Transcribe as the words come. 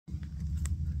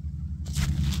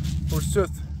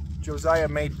Forsooth, Josiah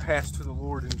made pasch to the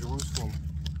Lord in Jerusalem,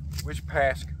 which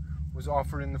pasch was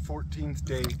offered in the 14th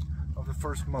day of the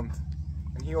first month.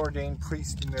 And he ordained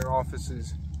priests in their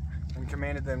offices, and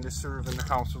commanded them to serve in the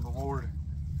house of the Lord.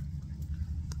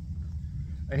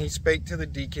 And he spake to the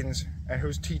deacons, at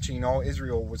whose teaching all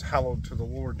Israel was hallowed to the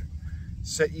Lord,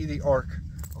 Set ye the ark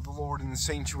of the Lord in the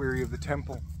sanctuary of the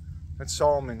temple, that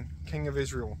Solomon, king of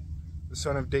Israel, the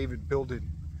son of David, builded.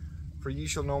 For ye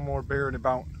shall no more bear it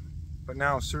about, but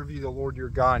now serve ye the Lord your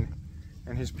God,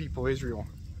 and his people Israel.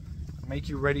 Make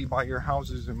you ready by your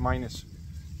houses and minus,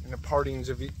 and the partings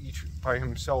of each by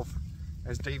himself,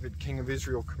 as David king of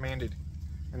Israel commanded,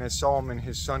 and as Solomon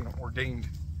his son ordained.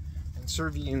 And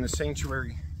serve ye in the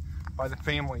sanctuary by the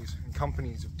families and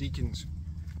companies of deacons,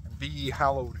 and be ye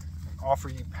hallowed, and offer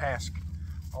ye pasch.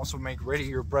 Also make ready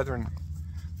your brethren,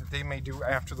 that they may do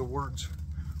after the words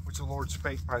which the Lord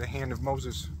spake by the hand of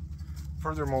Moses.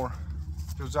 Furthermore,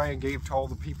 Josiah gave to all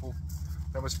the people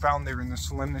that was found there in the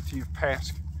solemnity of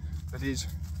Pasch, that is,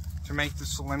 to make the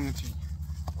solemnity,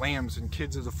 lambs and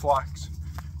kids of the flocks,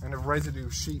 and of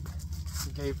residue sheep.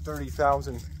 He gave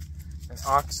 30,000, and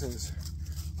oxes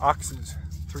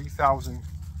 3,000.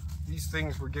 These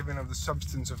things were given of the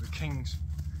substance of the kings,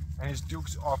 and his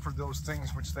dukes offered those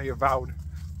things which they avowed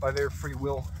by their free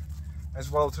will,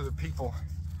 as well to the people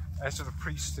as to the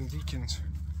priests and deacons.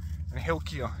 And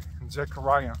Hilkiah and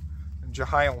Zechariah and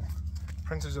Jehiel,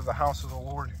 princes of the house of the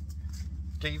Lord,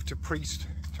 gave to priests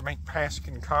to make pasch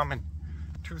in common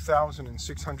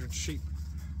 2,600 sheep,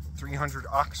 and 300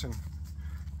 oxen.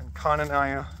 And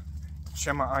Conaniah,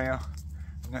 Shemaiah,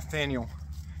 and Nathaniel,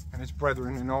 and his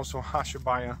brethren, and also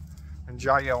Hashabiah, and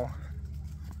Jael,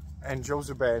 and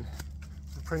Jozabad,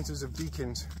 the princes of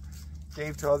deacons,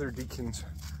 gave to other deacons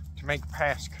to make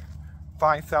pasch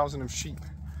 5,000 of sheep,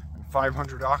 and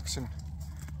 500 oxen.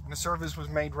 And the service was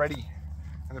made ready,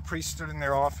 and the priests stood in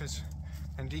their office,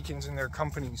 and deacons in their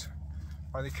companies,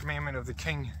 by the commandment of the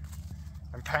king.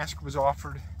 And pasch was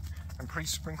offered, and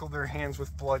priests sprinkled their hands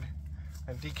with blood,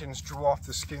 and deacons drew off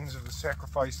the skins of the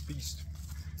sacrificed beast,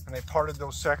 and they parted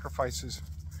those sacrifices,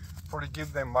 for to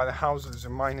give them by the houses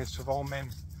and minus of all men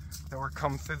that were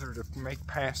come thither to make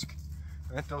pasch,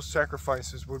 and that those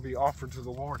sacrifices would be offered to the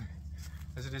Lord,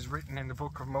 as it is written in the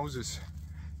book of Moses.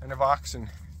 And of oxen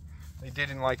they did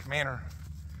in like manner.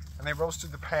 And they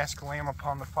roasted the pasch lamb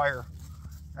upon the fire,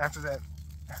 after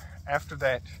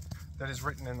that is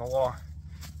written in the law.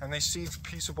 And they sieved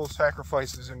peaceable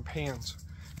sacrifices in pans,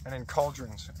 and in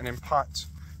cauldrons, and in pots,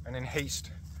 and in haste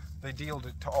they dealed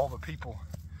it to all the people.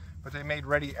 But they made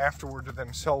ready afterward to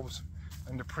themselves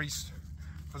and to priests,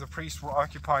 for the priests were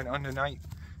occupied unto night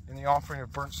in the offering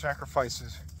of burnt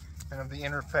sacrifices and of the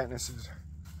inner fatnesses.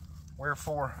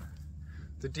 Wherefore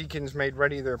the deacons made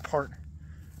ready their part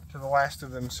to the last of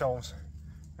themselves,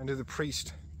 and to the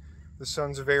priest, the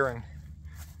sons of Aaron,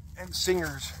 and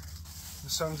singers, the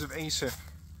sons of Asaph,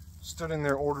 stood in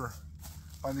their order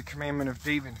by the commandment of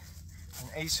David, and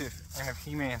Asaph, and of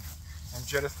Heman, and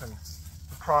Jeduthun,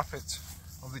 the prophets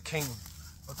of the king.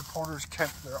 But the porters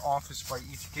kept their office by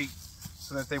each gate,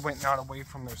 so that they went not away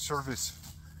from their service.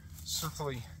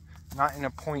 Soothly, not in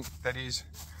a point, that is,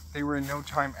 they were in no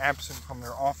time absent from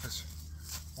their office.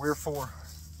 Wherefore,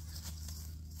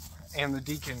 and the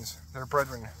deacons, their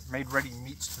brethren, made ready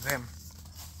meats to them.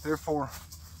 Therefore,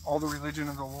 all the religion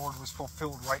of the Lord was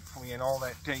fulfilled rightfully in all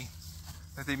that day,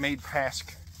 that they made pasch,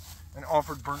 and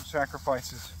offered burnt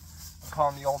sacrifices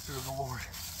upon the altar of the Lord,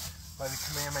 by the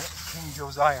commandment of King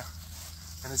Josiah.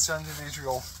 And the sons of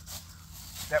Israel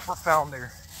that were found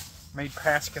there made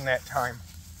pasch in that time,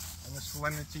 and the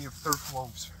solemnity of 30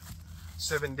 loaves,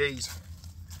 7 days.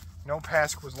 No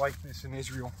pasch was like this in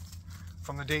Israel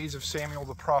from the days of Samuel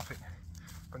the prophet,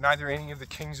 but neither any of the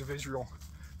kings of Israel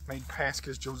made pasch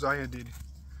as Josiah did,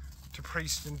 to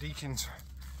priests and deacons,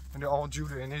 and to all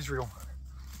Judah and Israel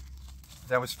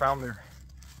that was found there,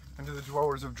 and to the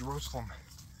dwellers of Jerusalem.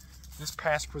 This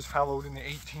pasch was hallowed in the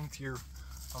 18th year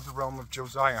of the realm of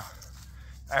Josiah.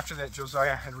 After that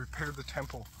Josiah had repaired the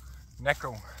temple,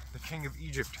 Necho, the king of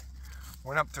Egypt,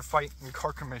 went up to fight in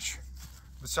Carchemish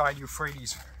beside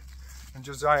Euphrates. And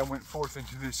Josiah went forth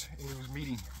into his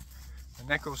meeting. And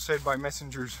Necho said by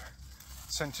messengers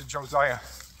sent to Josiah,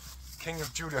 king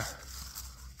of Judah,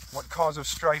 what cause of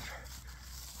strife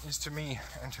is to me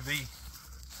and to thee?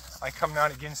 I come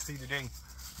not against thee today,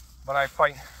 but I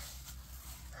fight.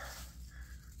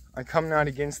 I come not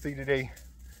against thee today,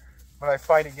 but I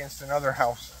fight against another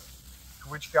house, to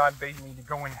which God bade me to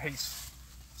go in haste.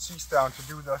 Cease thou to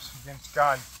do thus against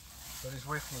God that is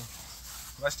with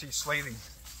me, lest he slay thee.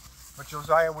 But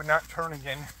Josiah would not turn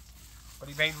again, but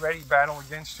he made ready battle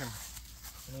against him.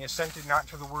 And he assented not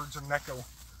to the words of Necho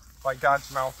by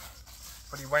God's mouth,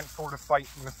 but he went for to fight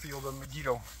in the field of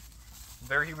Megiddo. And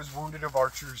there he was wounded of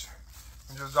archers.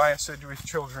 And Josiah said to his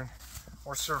children,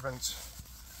 or servants,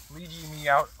 Lead ye me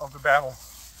out of the battle,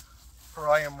 for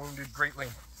I am wounded greatly.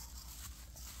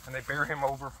 And they bare him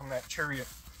over from that chariot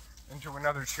into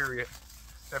another chariot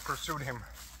that pursued him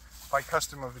by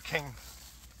custom of the king.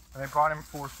 And they brought him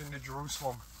forth into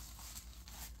Jerusalem.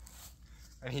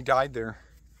 And he died there,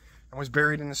 and was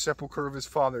buried in the sepulchre of his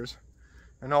fathers.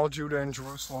 And all Judah and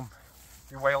Jerusalem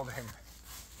bewailed him.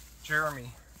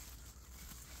 Jeremy,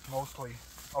 mostly,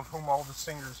 of whom all the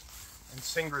singers and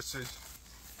singresses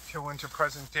till into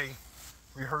present day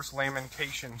rehearse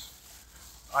lamentations,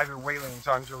 either wailings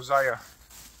on Josiah.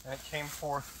 And it came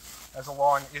forth as a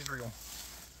law in Israel.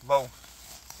 Lo,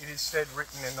 it is said,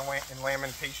 written in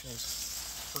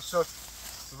Lamentations, forsook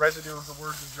the residue of the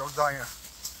words of Josiah,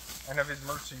 and of his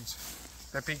mercies,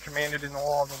 that be commanded in the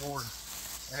law of the Lord,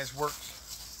 and his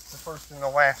works, the first and the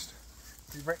last,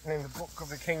 be written in the book of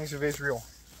the kings of Israel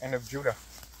and of Judah.